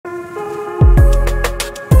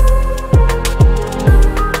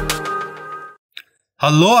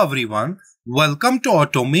Hello everyone, welcome to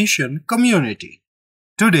Automation Community.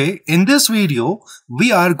 Today in this video,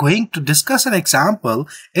 we are going to discuss an example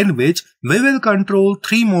in which we will control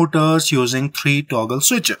 3 motors using 3 toggle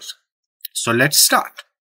switches. So let's start.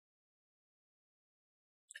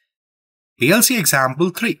 PLC example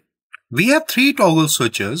 3. We have 3 toggle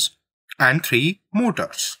switches and 3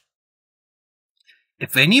 motors.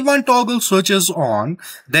 If any one toggle switch is on,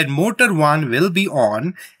 then motor 1 will be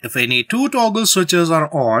on. If any 2 toggle switches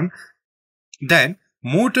are on, then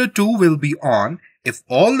motor 2 will be on. If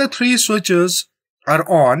all the 3 switches are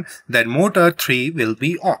on, then motor 3 will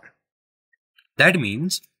be on. That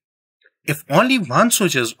means if only one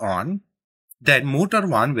switch is on, then motor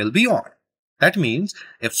 1 will be on. That means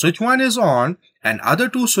if switch 1 is on and other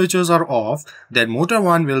 2 switches are off, then motor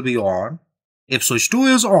 1 will be on. If switch 2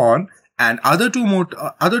 is on and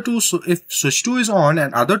if switch 2 is on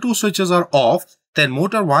and other 2 switches are off, then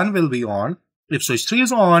motor 1 will be on. If switch 3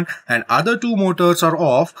 is on and other 2 switches are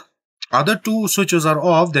off,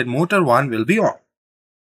 then motor 1 will be on.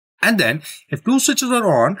 And then if 2 switches are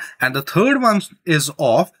on and the third one is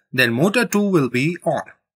off, then motor 2 will be on.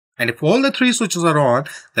 And if all the 3 switches are on,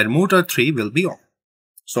 then motor 3 will be on.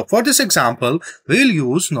 So for this example, we'll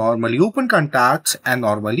use normally open contacts and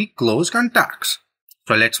normally closed contacts.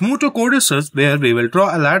 So let's move to Codesys, where we will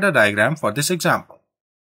draw a ladder diagram for this example.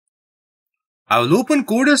 I will open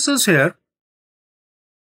Codesys here.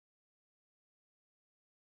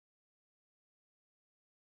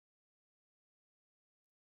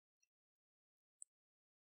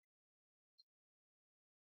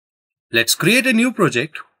 Let's create a new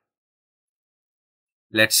project.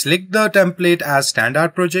 Let's select the template as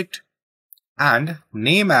standard project and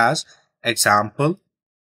name as example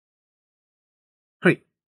 3.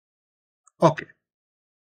 Okay.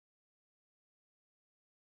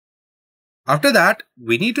 After that,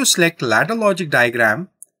 we need to select ladder logic diagram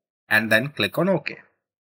and then click on OK.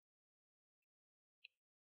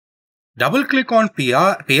 Double click on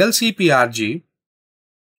PLC PRG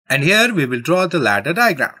and here we will draw the ladder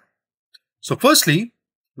diagram. So firstly,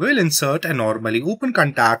 we'll insert a normally open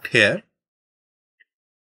contact here.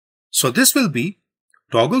 So this will be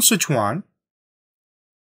toggle switch 1,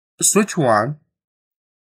 switch 1.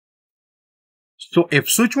 So if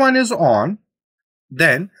switch 1 is on,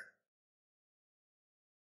 then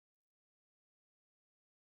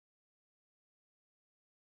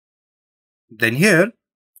here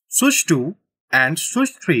switch 2 and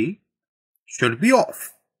switch 3 should be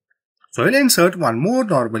off. So we'll insert one more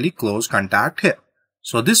normally closed contact here.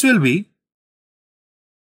 So this will be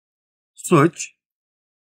switch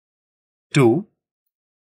 2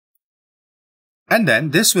 and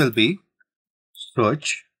then this will be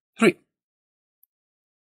switch 3.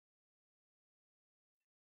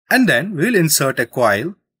 And then we'll insert a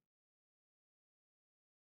coil.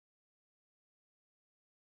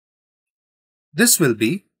 This will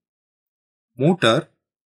be motor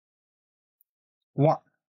 1.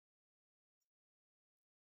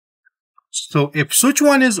 So if switch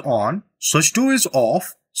 1 is on, switch 2 is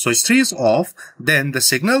off, switch 3 is off, then the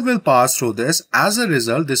signal will pass through this. As a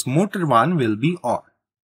result, this motor 1 will be on.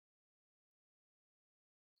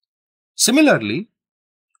 Similarly,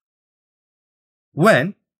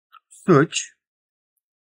 when switch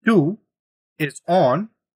 2 is on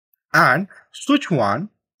and switch 1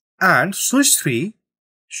 and switch 3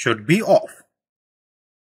 should be off.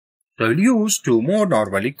 So we'll use 2 more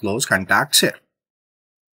normally closed contacts here.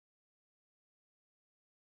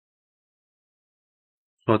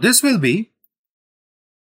 So this will be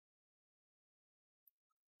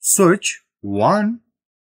switch 1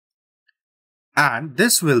 and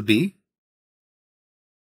this will be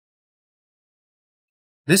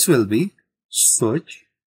switch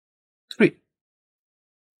 3.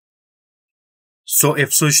 So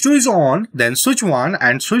if switch 2 is on, then switch 1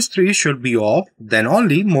 and switch 3 should be off, then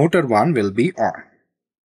only motor 1 will be on.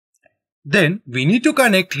 Then we need to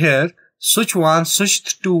connect here switch 1,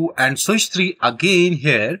 switch 2 and switch 3 again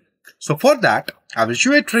here. So for that, I will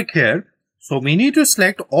show a trick here. So we need to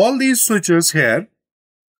select all these switches here,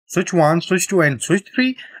 switch 1, switch 2 and switch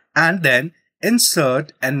 3, and then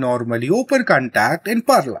insert a normally open contact in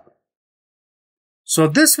parallel. So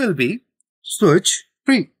this will be switch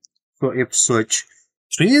 3. So if switch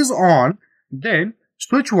 3 is on, then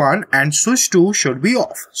switch 1 and switch 2 should be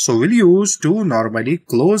off. So we'll use 2 normally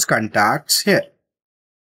closed contacts here.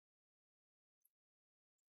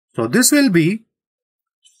 So this will be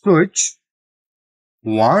switch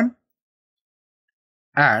 1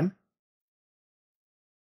 and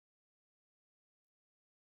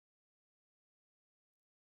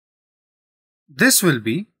this will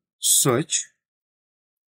be switch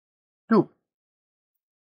 2.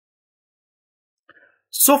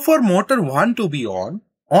 So for motor 1 to be on,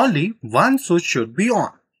 only one switch should be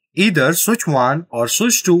on. Either switch 1 or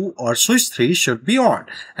switch 2 or switch 3 should be on,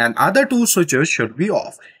 and other two switches should be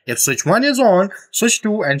off. If switch 1 is on, switch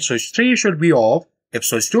 2 and switch 3 should be off. If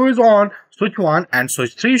switch 2 is on, switch 1 and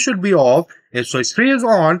switch 3 should be off. If switch 3 is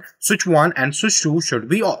on, switch 1 and switch 2 should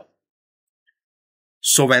be off.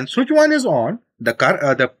 So when switch 1 is on,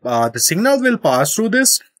 the signal will pass through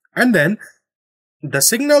this, and then the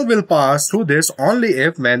signal will pass through this only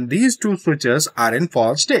if when these two switches are in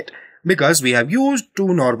false state, because we have used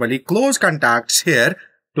two normally closed contacts here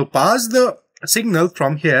to pass the signal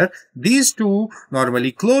from here. These two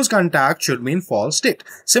normally closed contacts should be in false state.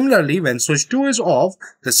 Similarly, when switch 2 is off,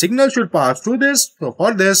 the signal should pass through this. So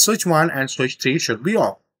for this, switch 1 and switch 3 should be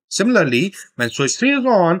off. Similarly, when switch 3 is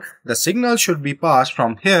on, the signal should be passed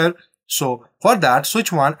from here. So for that,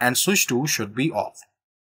 switch 1 and switch 2 should be off.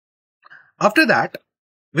 After that,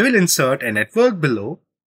 we will insert a network below,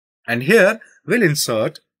 and here we'll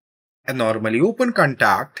insert a normally open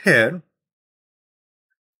contact here,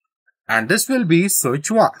 and this will be switch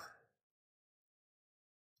 1.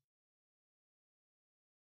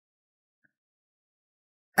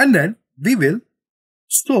 And then we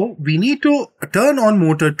need to turn on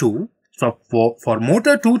motor 2. So for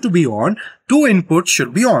motor 2 to be on, two inputs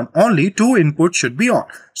should be on. Only two inputs should be on.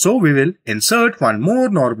 So we will insert one more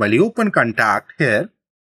normally open contact here.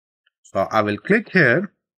 So I will click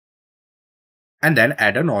here and then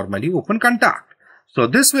add a normally open contact. So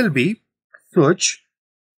this will be switch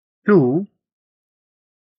 2.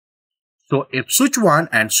 So if switch 1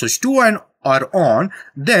 and switch 2 are on,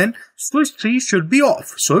 then switch 3 should be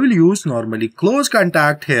off. So we'll use normally closed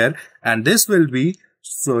contact here, and this will be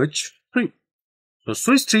switch 3. So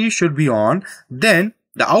switch 3 should be on, then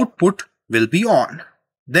the output will be on.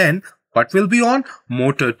 Then what will be on?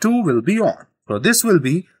 Motor 2 will be on. So this will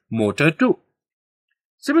be motor 2.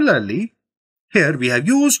 Similarly, here we have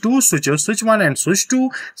used two switches, switch 1 and switch 2.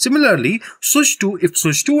 Similarly, switch 2, if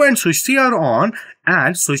switch 2 and switch 3 are on,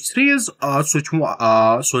 and switch 3 is switch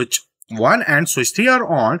 1 and switch 3 are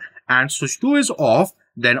on, and switch 2 is off,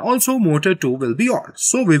 then also motor 2 will be on.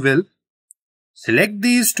 So we will select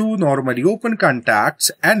these two normally open contacts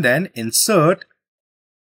and then insert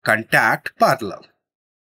contact parallel.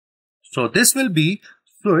 So this will be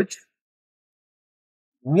switch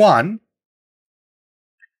 1.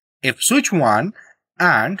 If switch 1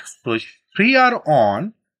 and switch 3 are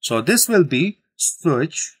on, so this will be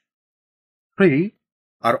switch 3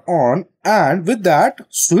 are on, and with that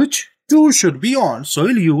switch 2 should be on. So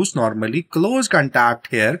we'll use normally closed contact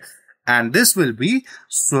here, and this will be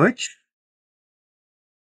switch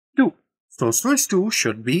 2. So switch 2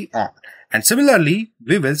 should be on. And similarly,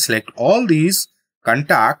 we will select all these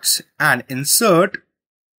contacts and insert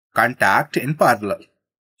contact in parallel.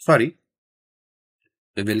 We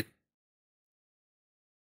will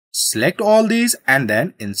select all these and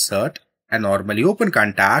then insert a normally open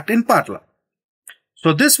contact in parallel.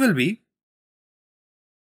 So this will be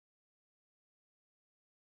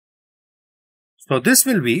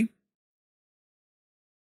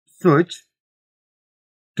switch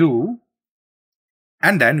 2,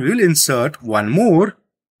 and then we will insert one more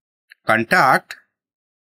contact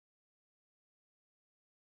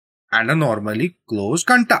and a normally closed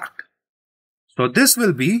contact. So this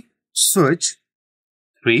will be switch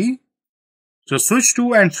 3. So switch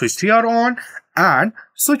 2 and switch 3 are on, and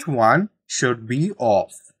switch 1 should be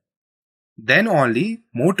off. Then only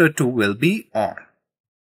motor 2 will be on.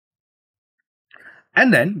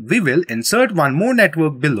 And then we will insert one more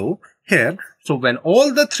network below here. So when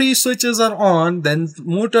all the three switches are on, then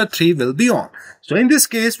motor 3 will be on. So in this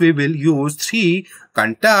case, we will use 3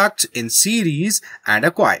 contacts in series and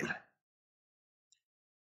a coil.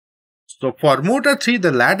 So for motor 3,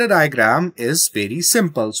 the ladder diagram is very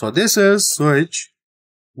simple. So this is switch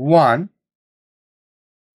 1.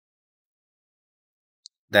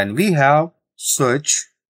 Then we have switch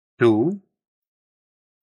 2.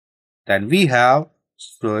 Then we have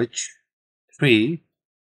switch 3.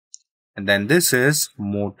 And then this is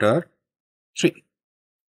motor 3.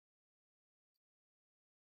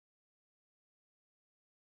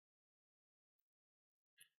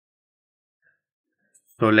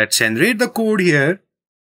 So let's generate the code here.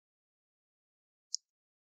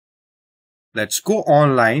 Let's go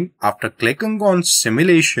online. After clicking on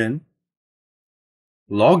simulation,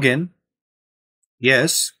 login,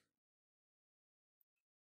 yes,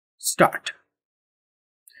 start.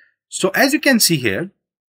 So as you can see here,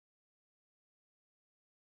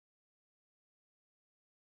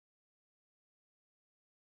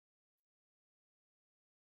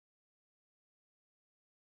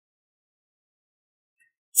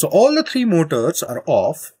 So all the three motors are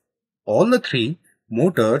off. All the three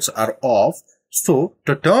motors are off. So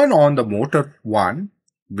to turn on the motor 1,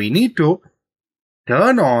 we need to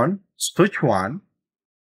turn on switch 1.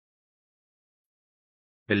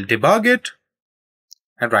 We'll debug it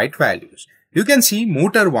and write values. You can see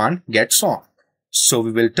motor 1 gets on. So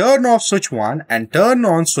we will turn off switch 1 and turn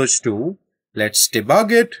on switch 2. Let's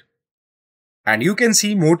debug it. And you can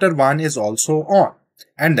see motor 1 is also on.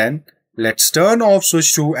 And then let's turn off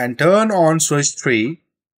switch 2 and turn on switch 3.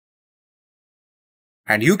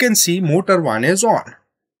 And you can see motor 1 is on.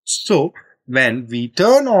 So when we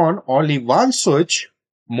turn on only one switch,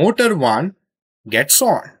 motor 1 gets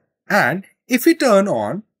on. And if we turn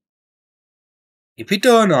on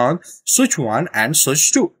switch 1 and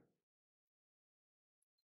switch 2,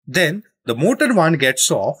 then the motor 1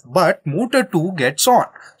 gets off, but motor 2 gets on.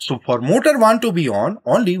 So for motor 1 to be on,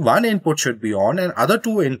 only one input should be on and other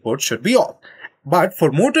two inputs should be off. But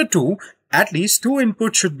for motor 2, at least two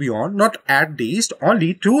inputs should be on, not at least,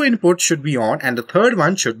 only two inputs should be on and the third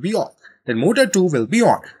one should be off. Then motor 2 will be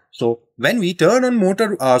on. So when we turn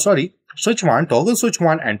on switch 1, toggle switch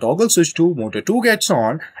 1 and toggle switch 2, motor 2 gets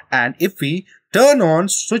on. And if we turn on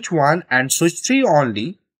switch 1 and switch 3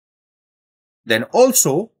 only, then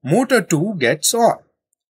also motor 2 gets on.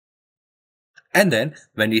 And then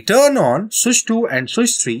when we turn on switch 2 and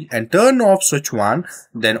switch 3 and turn off switch 1,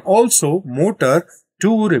 then also motor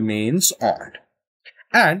 2 remains on.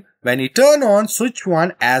 And when we turn on switch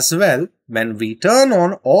 1 as well, when we turn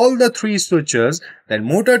on all the three switches, then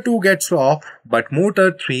motor 2 gets off, but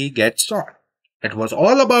motor 3 gets on. It was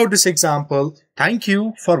all about this example. Thank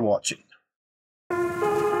you for watching.